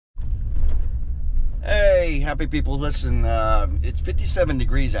Hey, happy people, listen, it's 57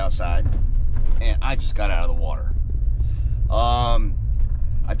 degrees outside, and I just got out of the water.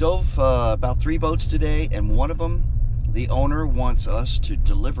 I dove about 3 boats today, and one of them, the owner wants us to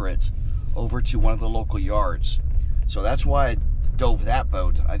deliver it over to one of the local yards. So that's why I dove that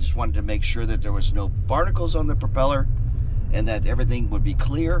boat. I just wanted to make sure that there was no barnacles on the propeller and that everything would be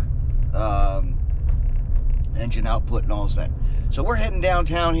clear, engine output and all of that. So we're heading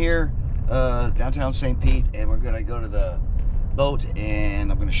downtown here, downtown St. Pete, and we're gonna go to the boat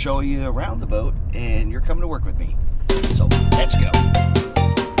and I'm gonna show you around the boat, and you're coming to work with me. So let's go.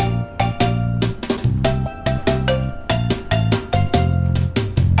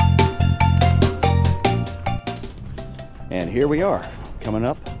 And here we are, coming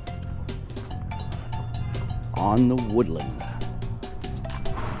up on the Woodland.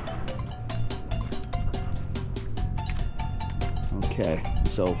 Okay,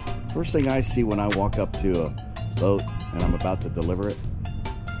 so first thing I see when I walk up to a boat and I'm about to deliver it,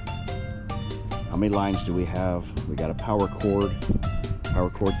 how many lines do we have? We got a power cord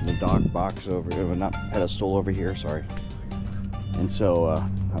to the dock box over, not pedestal over here, sorry. And so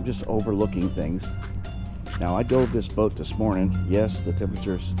I'm just overlooking things. Now I dove this boat this morning. Yes, the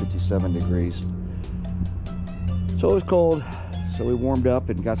temperature is 57 degrees. So it was cold, so we warmed up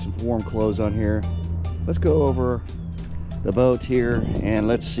and got some warm clothes on here. Let's go over the boat here and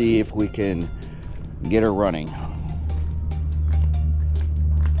let's see if we can get her running.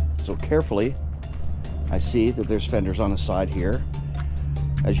 So carefully, I see that there's fenders on the side here.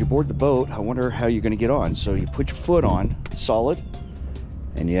 As you board the boat, I wonder how you're going to get on. So you put your foot on solid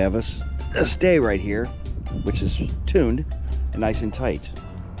and you have a stay right here, which is tuned and nice and tight.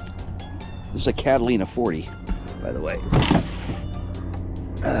 This is a Catalina 40, by the way.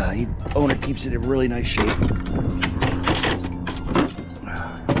 The owner keeps it in really nice shape.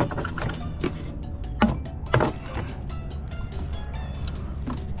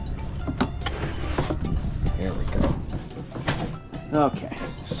 There we go. Okay,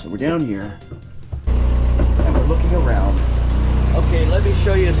 so we're down here and we're looking around. Okay, let me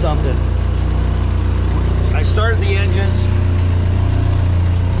show you something. I started the engines.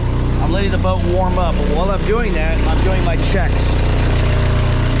 I'm letting the boat warm up, but while I'm doing that, I'm doing my checks.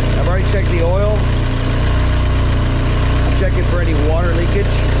 I've already checked the oil. I'm checking for any water leakage.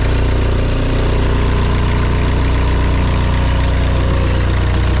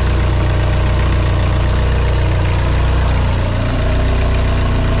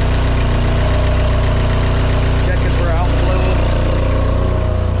 Checking for outflow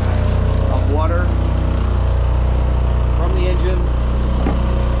of water from the engine.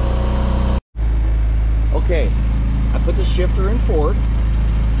 Okay, I put the shifter in forward.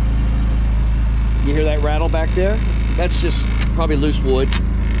 You hear that rattle back there? That's just probably loose wood.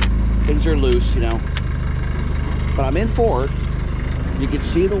 Things are loose, you know. But I'm in forward. You can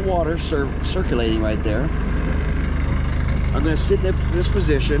see the water circulating right there. I'm going to sit in this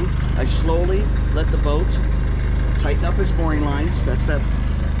position. I slowly let the boat tighten up its mooring lines. That's that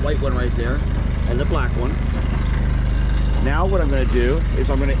white one right there, and the black one. Now what I'm going to do is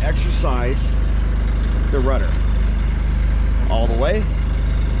I'm going to exercise the rudder all the way.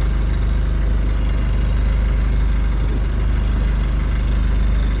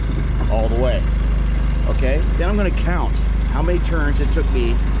 All the way. Okay, then I'm going to count how many turns it took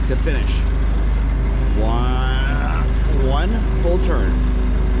me to finish. One full turn,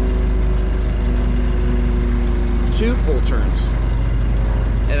 2 full turns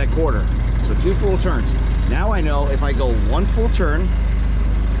and a quarter, so 2 full turns. Now I know if I go 1 full turn,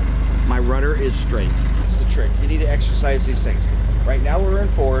 my rudder is straight. That's the trick. You need to exercise these things. Right now we're in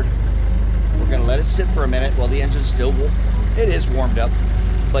forward. We're going to let it sit for a minute while the engine's still it is warmed up,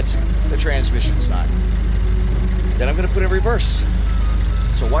 but the transmission's not. Then I'm going to put it in reverse.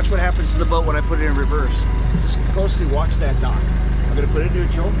 So watch what happens to the boat when I put it in reverse. Just closely watch that dock. I'm going to put it in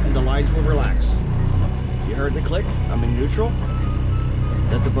neutral and the lines will relax. You heard the click? I'm in neutral.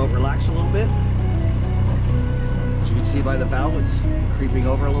 Let the boat relax a little bit. As you can see by the bow, it's creeping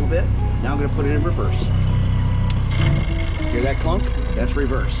over a little bit. Now I'm going to put it in reverse. Hear that clunk? That's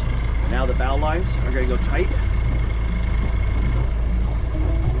reverse. Now the bow lines are going to go tight.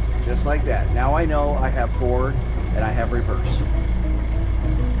 Just like that. Now I know I have forward and I have reverse.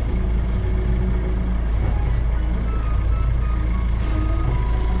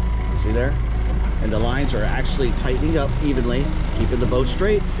 See there? And the lines are actually tightening up evenly, keeping the boat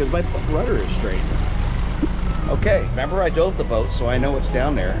straight because my rudder is straight. Okay, remember I dove the boat, so I know what's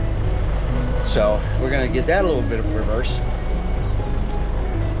down there. So we're gonna get that a little bit of reverse.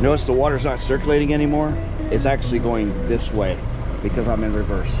 Notice the water's not circulating anymore. It's actually going this way because I'm in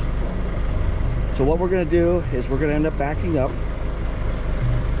reverse. So what we're gonna do is we're gonna end up backing up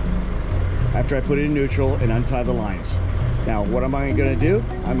after I put it in neutral and untie the lines. Now, what am I gonna do?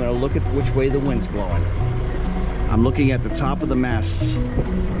 I'm gonna look at which way the wind's blowing. I'm looking at the top of the masts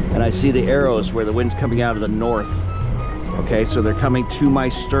and I see the arrows where the wind's coming out of the north. Okay, so they're coming to my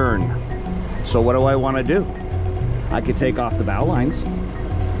stern. So what do I wanna do? I could take off the bow lines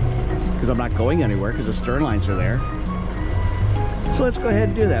because I'm not going anywhere because the stern lines are there. So let's go ahead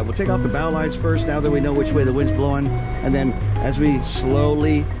and do that. We'll take off the bow lines first now that we know which way the wind's blowing. And then as we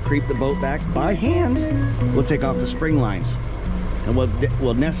slowly creep the boat back by hand, we'll take off the spring lines. And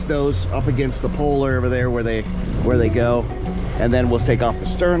we'll nest those up against the pole over there where they go. And then we'll take off the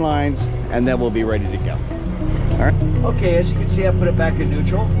stern lines and then we'll be ready to go. All right. Okay, as you can see, I put it back in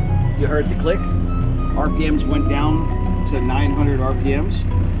neutral. You heard the click. RPMs went down to 900 RPMs,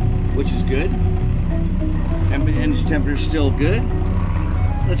 which is good. Engine temperature is still good.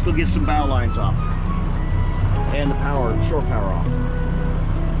 Let's go get some bow lines off and the shore power off.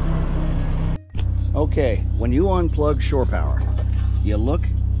 Okay, when you unplug shore power, you look,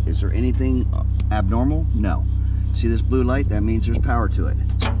 is there anything abnormal? No. See this blue light? That means there's power to it.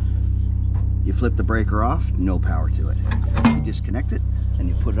 You flip the breaker off, no power to it. You disconnect it and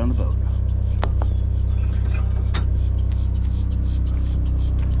you put it on the boat.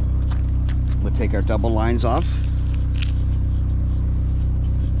 We'll take our double lines off.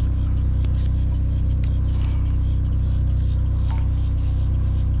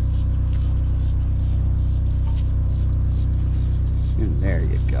 And there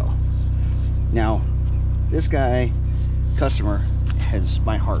you go. Now, this customer has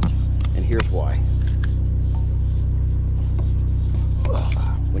my heart, and here's why.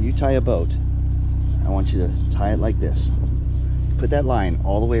 When you tie a boat, I want you to tie it like this. Put that line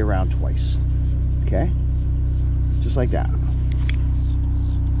all the way around twice. Okay? Just like that.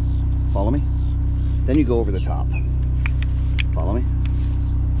 Follow me? Then you go over the top. Follow me?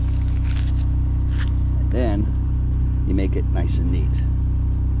 And then you make it nice and neat.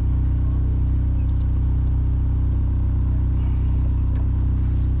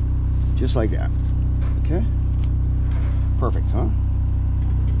 Just like that. Okay? Perfect, huh?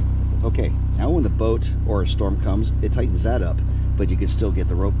 Okay, now when the boat or a storm comes, it tightens that up, but you can still get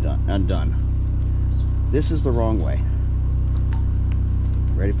the rope undone. This is the wrong way.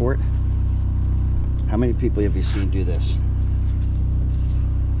 Ready for it? How many people have you seen do this?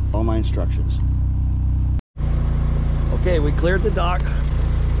 Follow my instructions. Okay, we cleared the dock.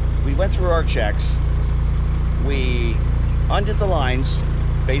 We went through our checks. We undid the lines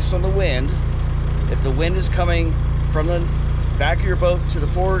based on the wind. If the wind is coming from the back of your boat to the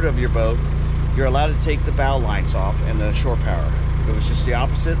forward of your boat, you're allowed to take the bow lines off and the shore power. If it was just the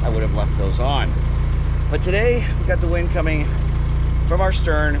opposite, I would have left those on. But today, we got the wind coming from our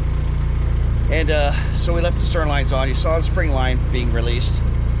stern, and so we left the stern lines on. You saw the spring line being released.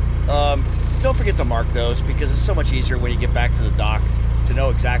 Don't forget to mark those because it's so much easier when you get back to the dock to know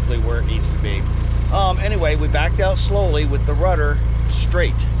exactly where it needs to be. Anyway, we backed out slowly with the rudder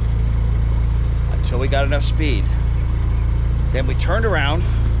straight until we got enough speed. Then we turned around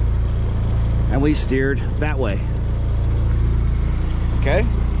and we steered that way. Okay?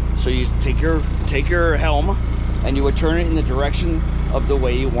 So you take your helm and you would turn it in the direction of the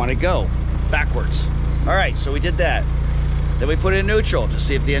way you want to go, backwards. All right, so we did that. Then we put it in neutral to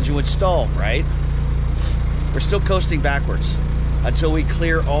see if the engine would stall, right? We're still coasting backwards until we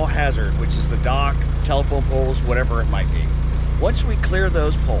clear all hazard, which is the dock, telephone poles, whatever it might be. Once we clear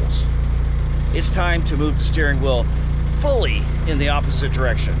those poles, it's time to move the steering wheel fully in the opposite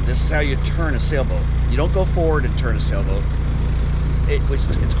direction. This is how you turn a sailboat. You don't go forward and turn a sailboat.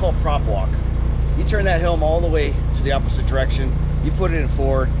 It's called prop walk. You turn that helm all the way to the opposite direction, you put it in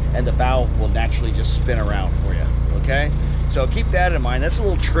forward, and the bow will naturally just spin around for you, okay? So keep that in mind. That's a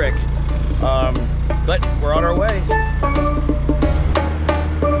little trick, but we're on our way.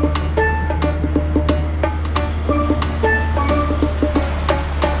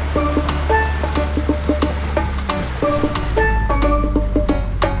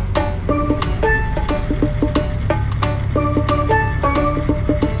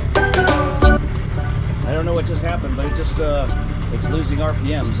 Just happened, but it's losing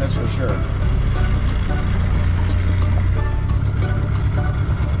RPMs, that's for sure.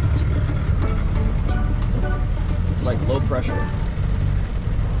 It's like low pressure.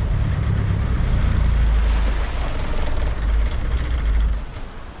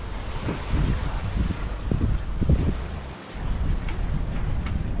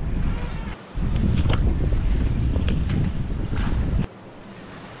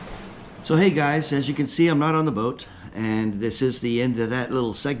 So hey guys, as you can see, I'm not on the boat, and this is the end of that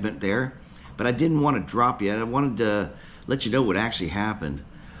little segment there. but I didn't want to drop you. I wanted to let you know what actually happened.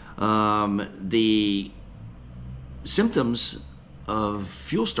 The symptoms of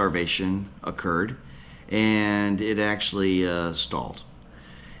fuel starvation occurred, and it actually stalled.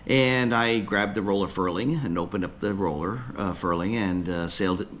 And I grabbed the roller furling and opened up the roller furling and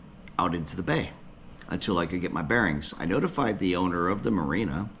sailed it out into the bay until I could get my bearings. I notified the owner of the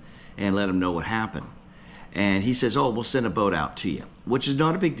marina and let him know what happened. And he says, oh, we'll send a boat out to you, which is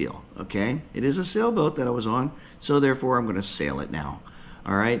not a big deal, okay? It is a sailboat that I was on, so therefore I'm going to sail it now,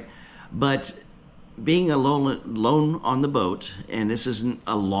 all right? But being alone on the boat, and this isn't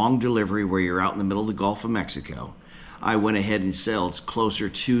a long delivery where you're out in the middle of the Gulf of Mexico, I went ahead and sailed closer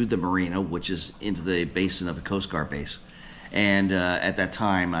to the marina, which is into the basin of the Coast Guard base. And at that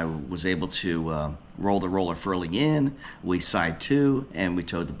time, I was able to roll the roller furling in, we side to, and we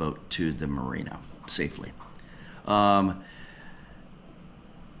towed the boat to the marina safely.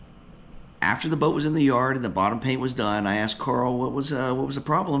 After the boat was in the yard and the bottom paint was done, I asked Carl what was the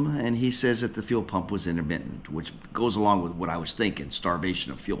problem, and he says that the fuel pump was intermittent, which goes along with what I was thinking,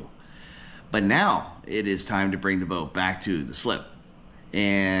 starvation of fuel. But now it is time to bring the boat back to the slip,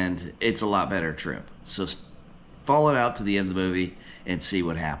 and it's a lot better trip. So follow it out to the end of the movie and see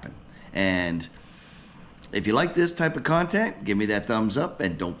what happened. And if you like this type of content, give me that thumbs up,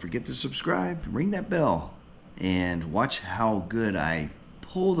 and don't forget to subscribe, ring that bell, and watch how good I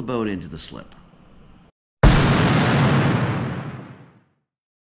pull the boat into the slip.